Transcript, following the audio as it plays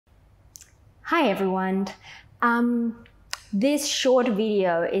Hi everyone. This short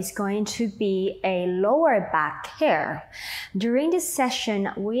video is going to be a lower back care. During this session,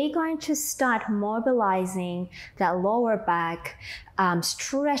 we're going to start mobilizing that lower back,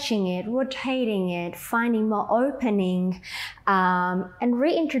 stretching it, rotating it, finding more opening, and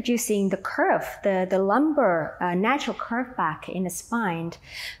reintroducing the curve, the lumbar, natural curve back in the spine,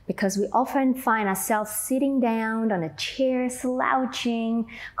 because we often find ourselves sitting down on a chair, slouching,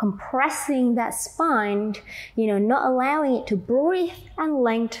 compressing that spine, not allowing it to breathe and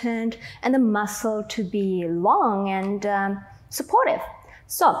lengthen, and the muscle to be long and supportive.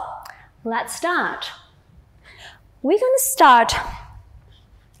 So let's start. We're going to start,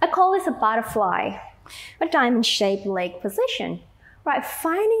 I call this a butterfly, a diamond-shaped leg position. Right,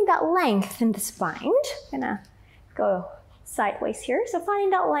 finding that length in the spine. Gonna go sideways here. So finding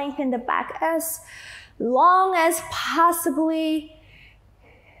that length in the back as long as possibly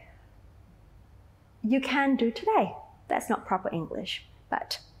you can do today. That's not proper English,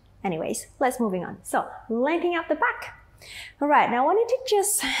 but anyways, let's moving on. So lengthening up the back. All right, now I want you to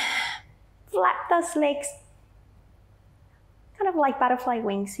just flap those legs, kind of like butterfly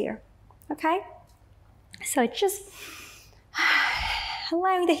wings here, okay? So just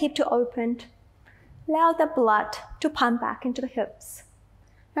allowing the hip to open, allow the blood to pump back into the hips,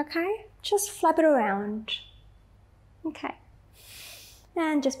 okay? Just flap it around, okay?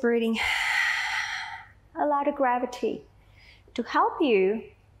 And just breathing. Allow the gravity to help you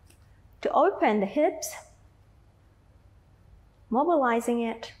to open the hips, mobilizing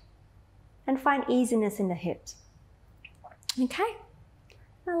it, and find easiness in the hips. Okay,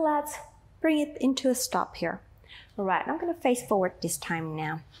 now let's bring it into a stop here. All right, I'm gonna face forward this time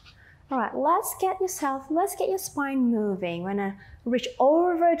now. All right, let's get your spine moving. We're gonna reach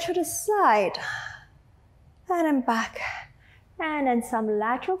over to the side, and then back, and then some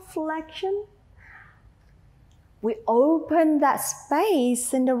lateral flexion. We open that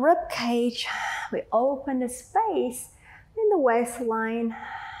space in the ribcage. We open the space in the waistline,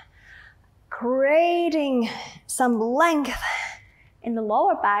 creating some length in the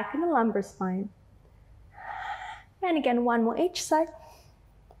lower back and the lumbar spine. And again, one more each side.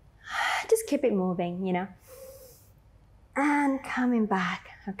 Just keep it moving, And coming back.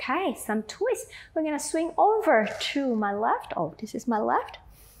 Okay, some twist. We're gonna swing over to my left. Oh, this is my left.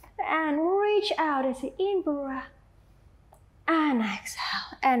 And reach out as the in-breath. And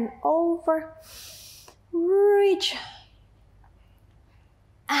exhale. And over. Reach.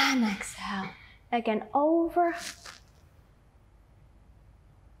 And exhale. Again, over.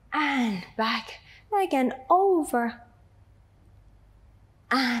 And back. Again, over.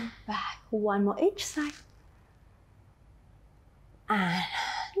 And back. One more each side. And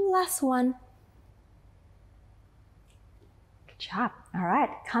last one. Good job. All right,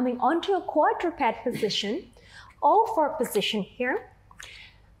 coming onto a quadruped position, all-four position here.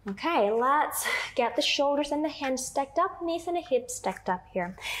 Okay, let's get the shoulders and the hands stacked up, knees and the hips stacked up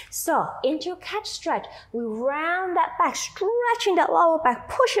here. So into a cat stretch, we round that back, stretching that lower back,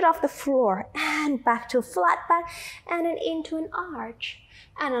 push it off the floor, and back to a flat back, and then into an arch.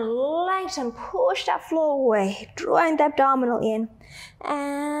 And then lengthen, push that floor away, drawing the abdominal in,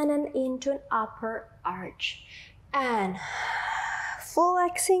 and then into an upper arch. And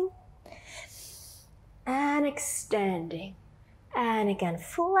flexing and extending, and again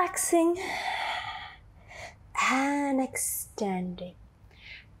flexing and extending,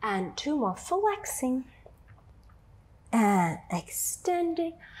 and two more flexing and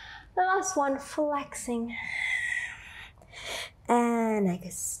extending, the last one flexing and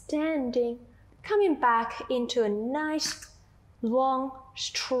extending, coming back into a nice long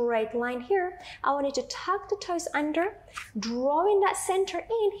straight line here. I want you to tuck the toes under, drawing that center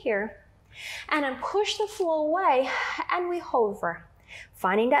in here, and then push the floor away, and we hover,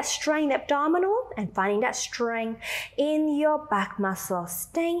 finding that strength in the abdominal and finding that strength in your back muscle.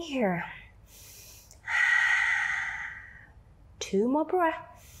 Staying here. Two more breaths.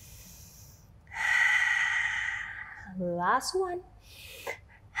 Last one.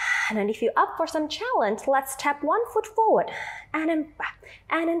 And then if you're up for some challenge, let's tap one foot forward, and then back,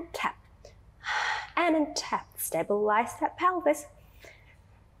 and then tap, and then tap. Stabilize that pelvis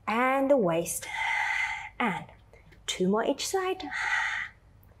and the waist. And two more each side.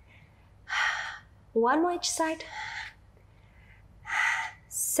 One more each side.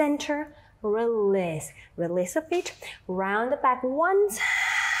 Center, release. Release the feet, round the back once,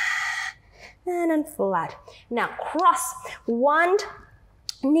 and then flat. Now cross one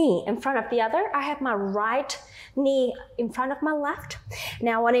knee in front of the other. I have my right knee in front of my left.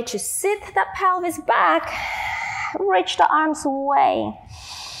 Now I want you to sit that pelvis back, reach the arms away,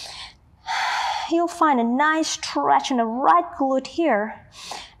 you'll find a nice stretch in the right glute here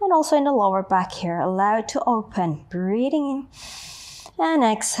and also in the lower back here. Allow it to open. Breathing in and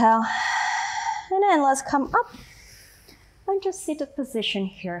exhale. And then let's come up and just seated position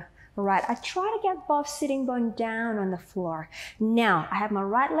here. Right, I try to get both sitting bone down on the floor. Now, I have my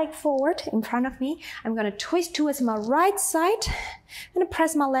right leg forward in front of me. I'm going to twist towards my right side. I'm going to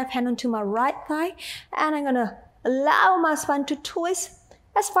press my left hand onto my right thigh. And I'm going to allow my spine to twist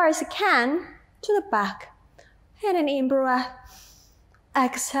as far as I can to the back. And then in breath.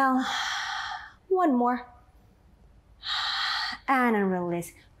 Exhale. One more. And then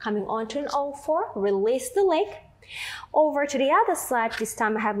release. Coming onto an all-four. Release the leg. Over to the other side. This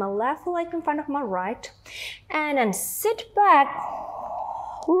time I have my left leg in front of my right. And then sit back.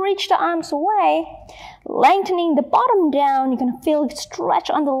 Reach the arms away. Lengthening the bottom down. You're going to feel a stretch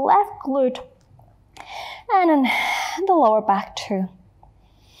on the left glute. And then the lower back too.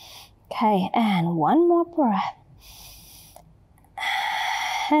 Okay, and one more breath.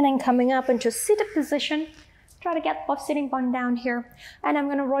 And then coming up into seated position. Try to get both sitting bone down here. And I'm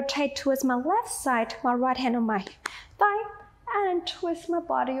going to rotate towards my left side, my right hand on my thigh, and twist my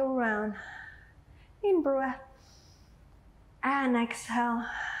body around. In breath. And exhale.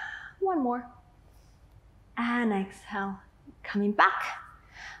 One more. And exhale. Coming back.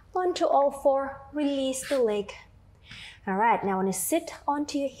 Onto all four. Release the leg. All right, now when you sit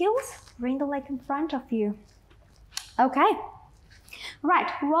onto your heels, bring the leg in front of you. Okay. All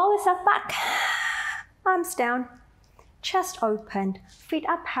right, roll yourself back. Arms down, chest open, feet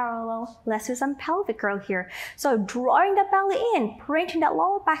up parallel. Let's do some pelvic curl here. So drawing the belly in, bringing that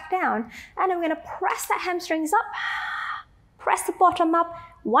lower back down, and I'm going to press the hamstrings up, press the bottom up,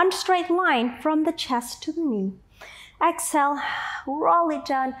 one straight line from the chest to the knee. Exhale, roll it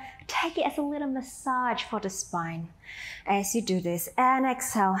down, take it as a little massage for the spine. As you do this, and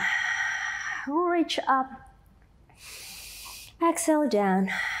exhale, reach up, exhale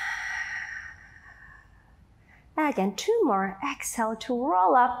down. Again, two more. Exhale to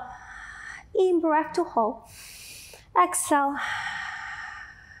roll up. In breath to hold. Exhale.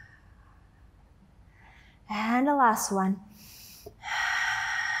 And the last one.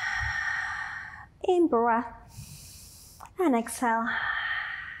 In breath. And exhale.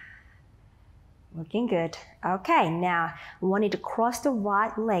 Looking good. Okay, now I want you to cross the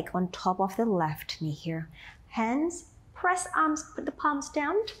right leg on top of the left knee here. Hands, press arms, put the palms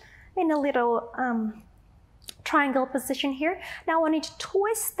down in a little triangle position here. Now I want you to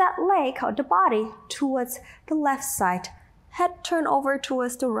twist that leg or the body towards the left side. Head turn over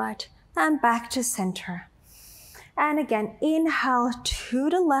towards the right and back to center. And again, inhale to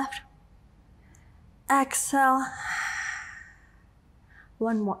the left. Exhale.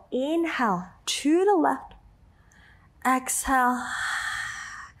 One more. Inhale to the left. Exhale.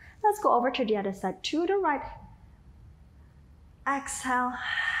 Let's go over to the other side, to the right. Exhale.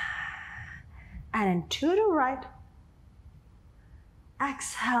 And then to the right.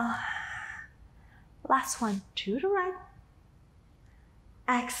 Exhale. Last one, to the right.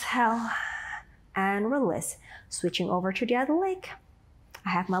 Exhale. And release. Switching over to the other leg.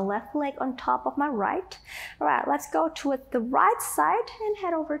 I have my left leg on top of my right. All right, let's go towards the right side and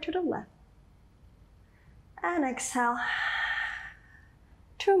head over to the left. And exhale.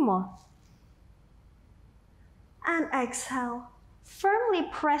 Two more. And exhale. Firmly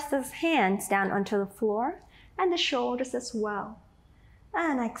press the hands down onto the floor and the shoulders as well.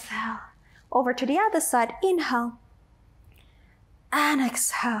 And exhale. Over to the other side. Inhale. And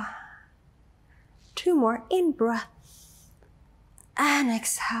exhale. Two more. In breath. And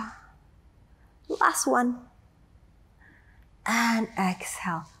exhale. Last one. And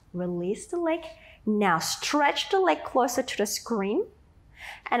exhale. Release the leg. Now stretch the leg closer to the screen.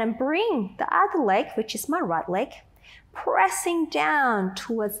 And then bring the other leg, which is my right leg, pressing down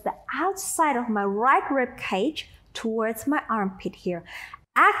towards the outside of my right rib cage, towards my armpit here.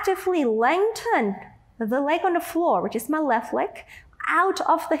 Actively lengthen the leg on the floor, which is my left leg, out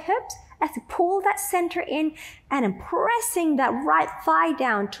of the hips as you pull that center in and then pressing that right thigh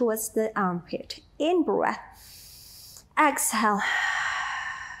down towards the armpit. In breath. Exhale.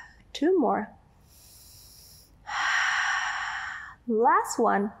 Two more. Last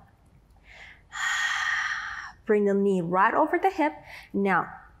one. Bring the knee right over the hip. Now,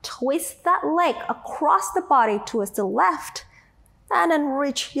 twist that leg across the body towards the left. And then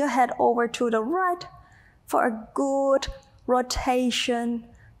reach your head over to the right for a good rotation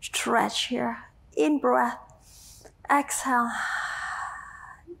stretch here. In breath. Exhale.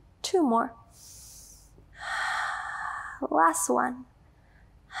 Two more. Last one.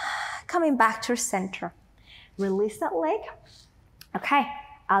 Coming back to center. Release that leg. Okay,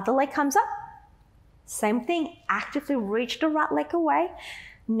 other leg comes up. Same thing, actively reach the right leg away.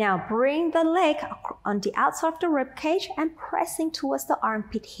 Now bring the leg on the outside of the rib cage and pressing towards the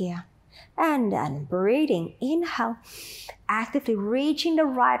armpit here. And then breathing, inhale, actively reaching the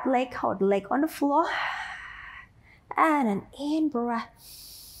right leg or the leg on the floor. And an in breath,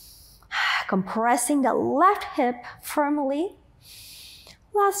 compressing the left hip firmly.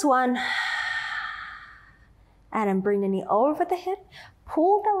 Last one. And then bring the knee over the hip,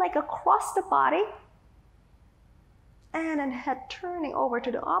 pull the leg across the body. And then head turning over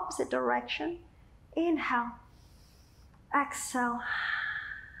to the opposite direction. Inhale, exhale.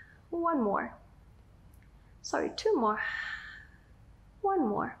 One more. Sorry, two more. One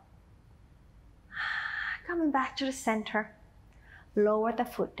more. Coming back to the center. Lower the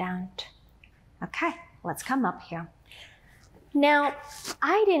foot down. Okay, let's come up here. Now,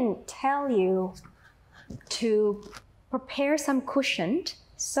 I didn't tell you to prepare some cushion,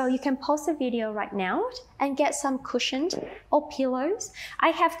 so you can pause the video right now and get some cushions or pillows. I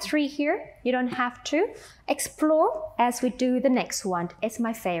have 3 here. You don't have to. Explore as we do the next one. It's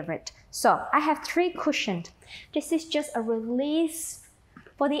my favorite. So I have 3 cushions. This is just a release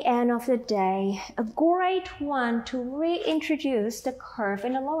for the end of the day. A great one to reintroduce the curve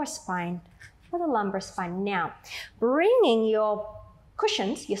in the lower spine or the lumbar spine. Now, bringing your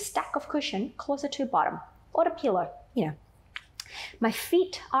cushions, your stack of cushion, closer to the bottom or the pillow. My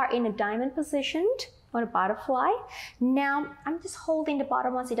feet are in a diamond position or a butterfly. Now I'm just holding the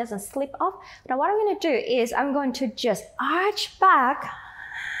bottom one so it doesn't slip off. Now what I'm going to do is I'm going to just arch back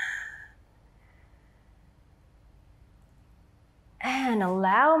and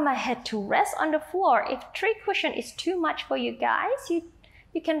allow my head to rest on the floor. If 3 cushion is too much for you guys,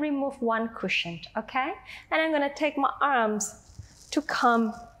 you can remove 1 cushion, okay? And I'm going to take my arms to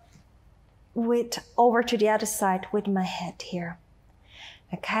come over to the other side with my head here.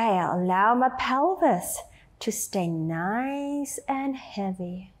 Okay, allow my pelvis to stay nice and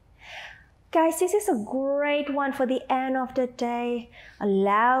heavy. Guys, this is a great one for the end of the day.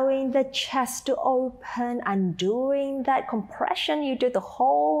 Allowing the chest to open, undoing that compression you do the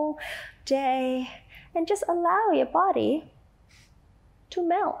whole day. And just allow your body to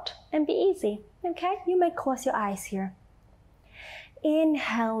melt and be easy, okay? You may close your eyes here.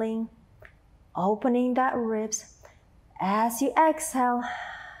 Inhaling, opening that ribs. As you exhale,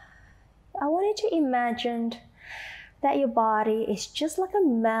 I want you to imagine that your body is just like a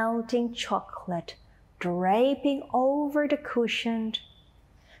melting chocolate, draping over the cushion,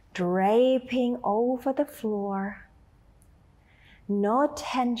 draping over the floor. No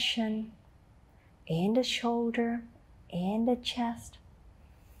tension in the shoulder, in the chest.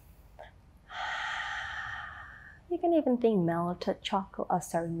 You can even think melted chocolate,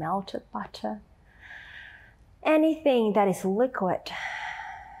 melted butter. Anything that is liquid,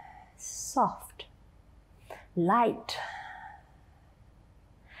 soft, light.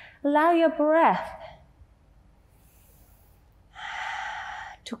 Allow your breath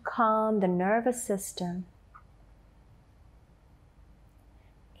to calm the nervous system.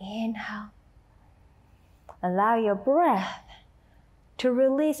 Inhale. Allow your breath to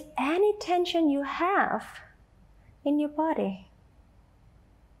release any tension you have in your body.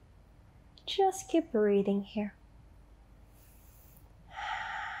 Just keep breathing here.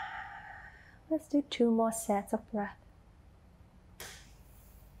 Let's do 2 more sets of breath.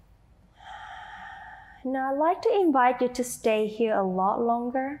 Now I'd like to invite you to stay here a lot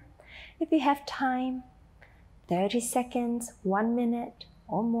longer. If you have time, 30 seconds, 1 minute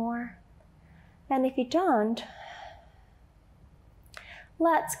or more. And if you don't,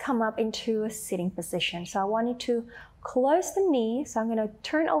 let's come up into a sitting position. So I want you to close the knee. So I'm going to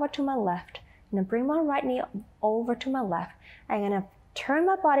turn over to my left. I'm going to bring my right knee over to my left. I'm going to turn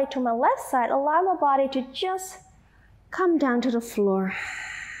my body to my left side. Allow my body to just come down to the floor.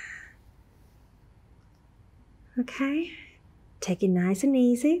 Okay? Take it nice and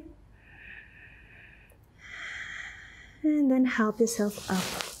easy. And then help yourself up.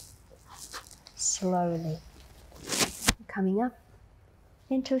 Slowly. Coming up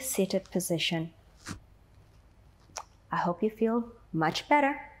into a seated position. I hope you feel much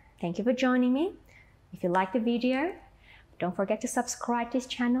better. Thank you for joining me. If you like the video, don't forget to subscribe to this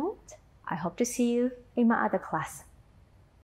channel. I hope to see you in my other class.